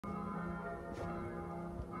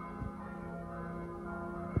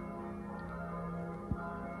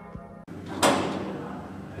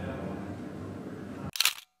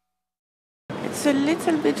It's a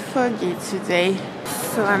little bit foggy today,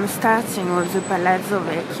 so I'm starting with the Palazzo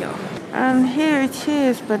Vecchio. And here it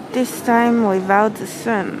is, but this time without the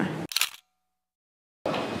sun.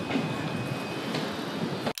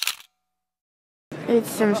 It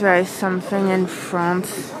seems there is something in front.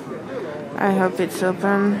 I hope it's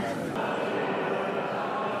open.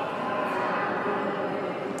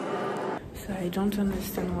 So I don't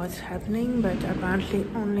understand what's happening, but apparently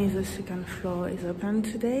only the second floor is open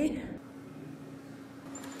today.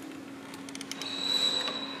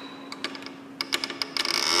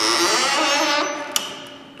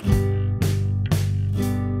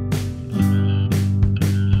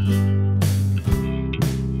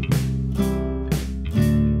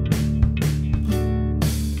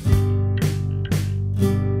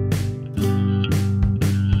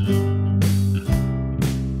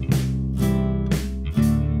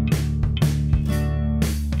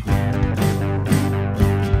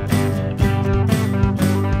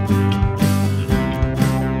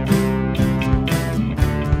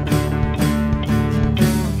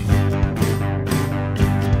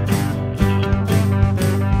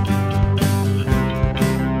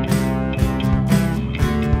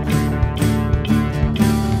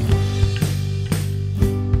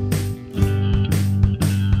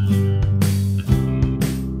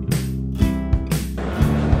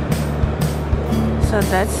 So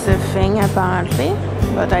that's the thing apparently,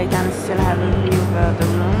 but I can still have a view over the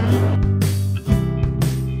room.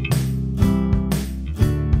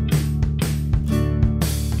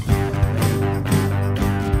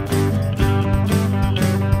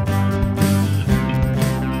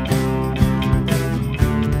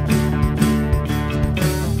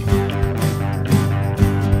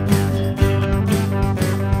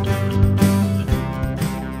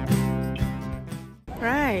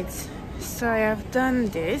 Right. So I have done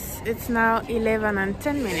this. It's now 11 and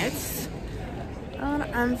 10 minutes. And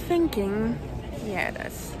I'm thinking, yeah,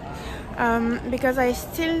 that's because I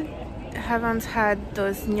still haven't had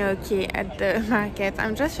those gnocchi at the market.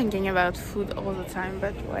 I'm just thinking about food all the time,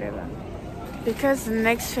 but whatever. Because the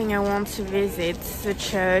next thing I want to visit, the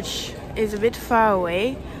church, is a bit far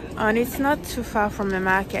away, and it's not too far from the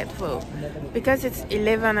market though. Because it's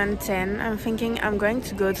 11 and 10, I'm thinking I'm going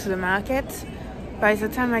to go to the market. By the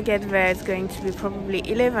time I get there, it's going to be probably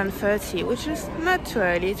 11:30, which is not too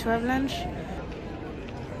early to have lunch.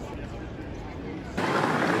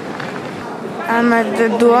 I'm at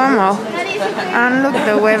the Duomo, and look,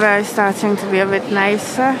 the weather is starting to be a bit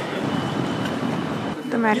nicer.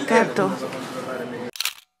 The Mercato.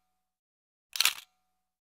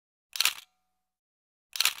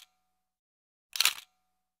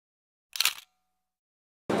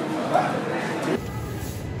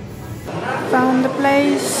 Found the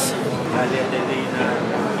place.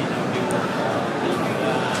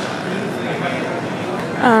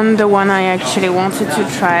 And the one I actually wanted to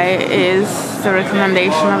try is the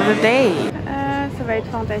recommendation of the day. Ça va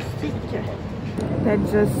être fantastique.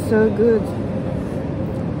 That's just so good.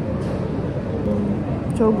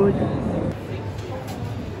 So good.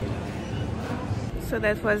 So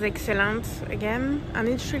that was excellent again. And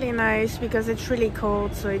it's really nice because it's really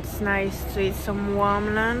cold, so it's nice to eat some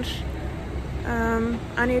warm lunch.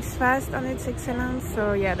 And it's fast and it's excellent,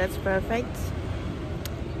 so yeah, that's perfect.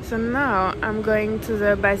 So now I'm going to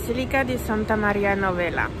the Basilica di Santa Maria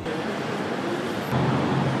Novella.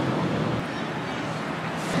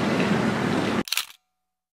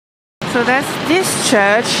 So that's this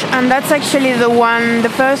church, and that's actually the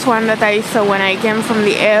first one that I saw when I came from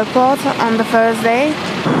the airport on the first day.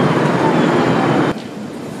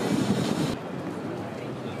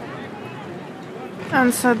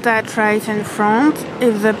 And so that right in front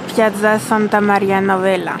is the Piazza Santa Maria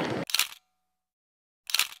Novella.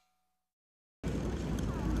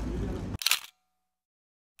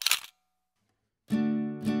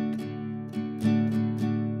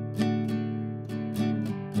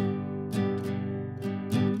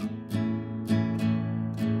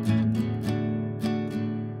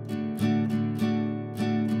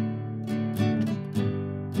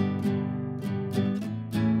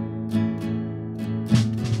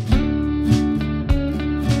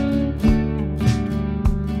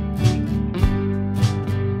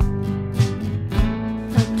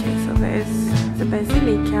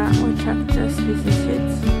 Basilica, which I've just visited,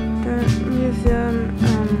 the museum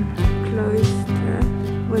cloister,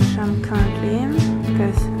 which I'm currently in,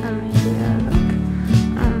 because I'm here, look,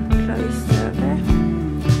 cloister there,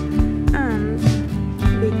 and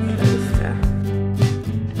big cloister.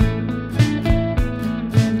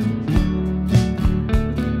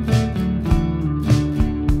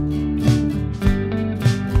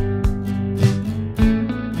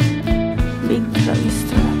 Big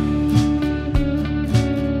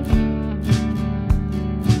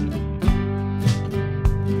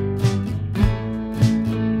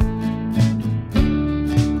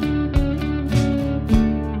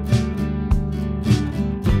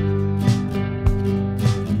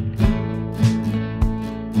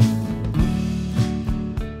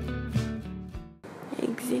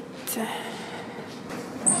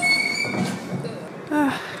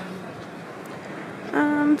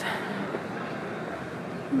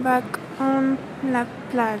La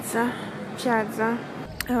Piazza.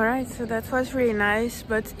 Alright, so that was really nice,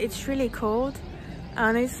 but it's really cold.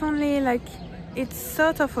 And it's only like, it's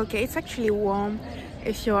sort of okay. It's actually warm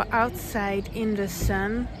if you're outside in the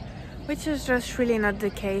sun, which is just really not the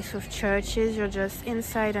case with churches. You're just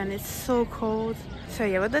inside and it's so cold. So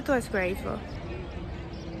yeah, but that was great though.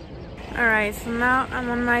 Alright, so now I'm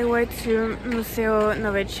on my way to Museo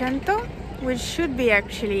Novecento, which should be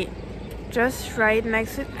actually just right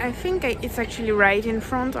next to it. I think it's actually right in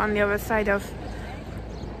front on the other side of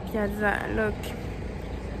Piazza. Look,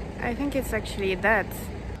 I think it's actually that.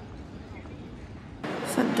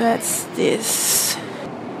 So that's this.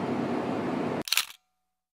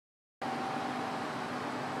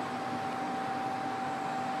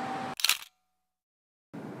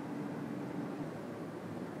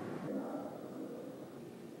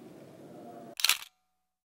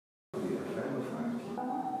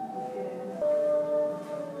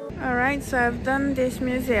 Alright, so I've done this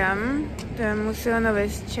museum, the Museo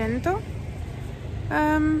Novecento.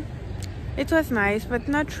 It was nice, but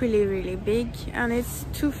not really big, and it's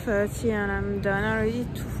 2:30 and I'm done already,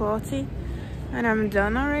 2:40 and I'm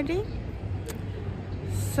done already.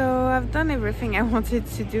 So I've done everything I wanted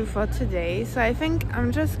to do for today, so I think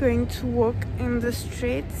I'm just going to walk in the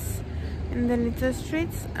streets, in the little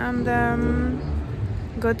streets, and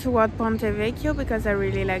go toward Ponte Vecchio because I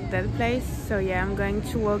really like that place. So yeah, I'm going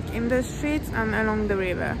to walk in the streets and along the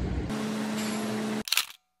river.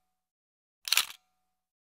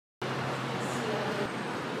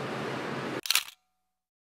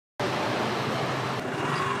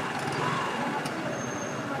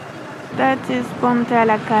 That is Ponte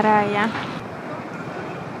alla Carraia.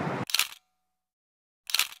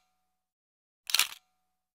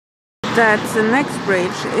 That the next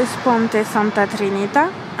bridge is Ponte Santa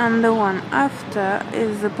Trinita, and the one after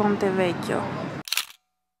is the Ponte Vecchio.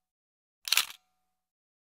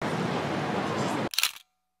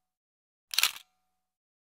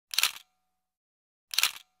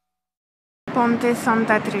 Ponte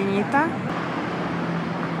Santa Trinita.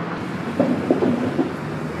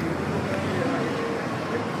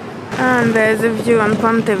 And there's a view on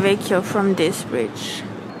Ponte Vecchio from this bridge.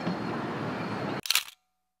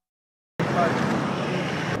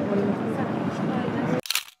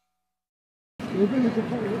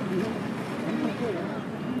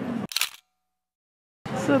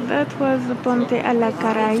 So that was the Ponte alla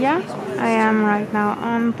Carraia. I am right now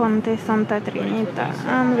on Ponte Santa Trinita,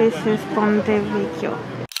 and this is Ponte Vecchio.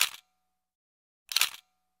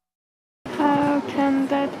 How can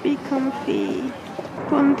that be comfy?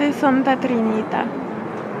 Ponte Santa Trinita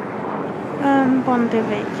and Ponte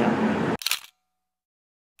Vecchio.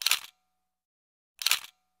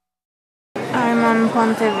 I'm on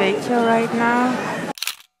Ponte Vecchio right now.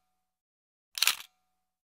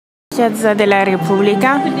 Piazza della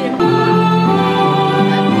Repubblica.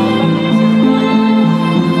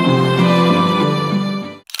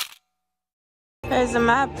 There's a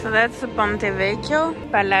map, so that's the Ponte Vecchio,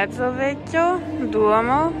 Palazzo Vecchio,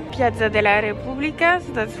 Duomo, Piazza della Repubblica,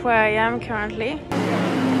 so that's where I am currently.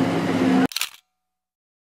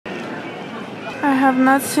 I have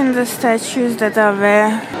not seen the statues that are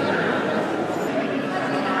there.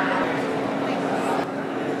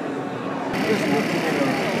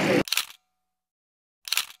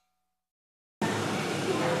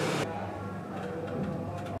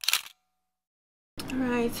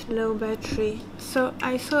 Right, low battery. So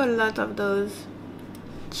I saw a lot of those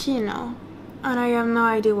Chino, and I have no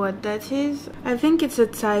idea what that is. I think it's a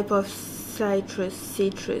type of citrus,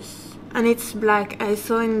 and it's black. I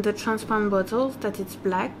saw in the transparent bottles that it's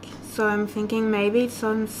black, so I'm thinking maybe it's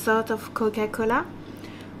some sort of Coca-Cola,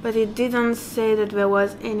 but it didn't say that there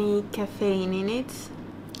was any caffeine in it.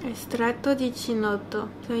 Estratto di Cinotto.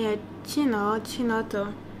 So yeah,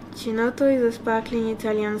 Cinotto. Cinotto is a sparkling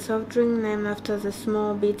Italian soft drink named after the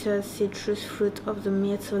small bitter citrus fruit of the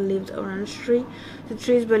myrtle-leaved orange tree. The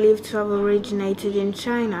tree is believed to have originated in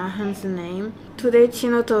China, hence the name. Today,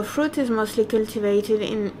 Cinotto fruit is mostly cultivated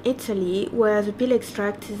in Italy, where the peel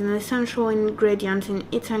extract is an essential ingredient in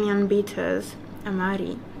Italian bitters,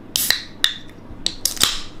 amari.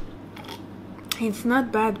 It's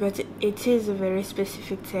not bad, but it is a very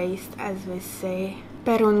specific taste, as they say.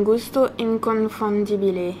 Per un gusto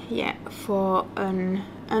inconfondibile, yeah, for an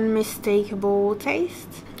unmistakable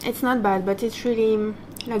taste. It's not bad, but it's really,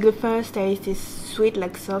 like the first taste is sweet,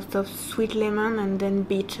 like soft of sweet lemon, and then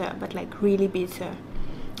bitter, but like really bitter.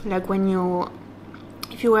 Like when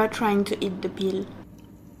if you were trying to eat the peel.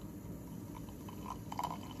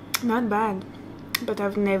 Not bad, but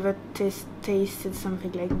I've never tasted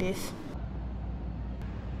something like this.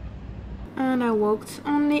 and I walked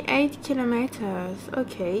only 8 kilometers.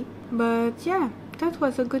 Okay, but yeah, that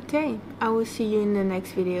was a good day. I will see you in the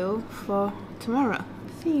next video for tomorrow.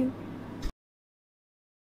 See you.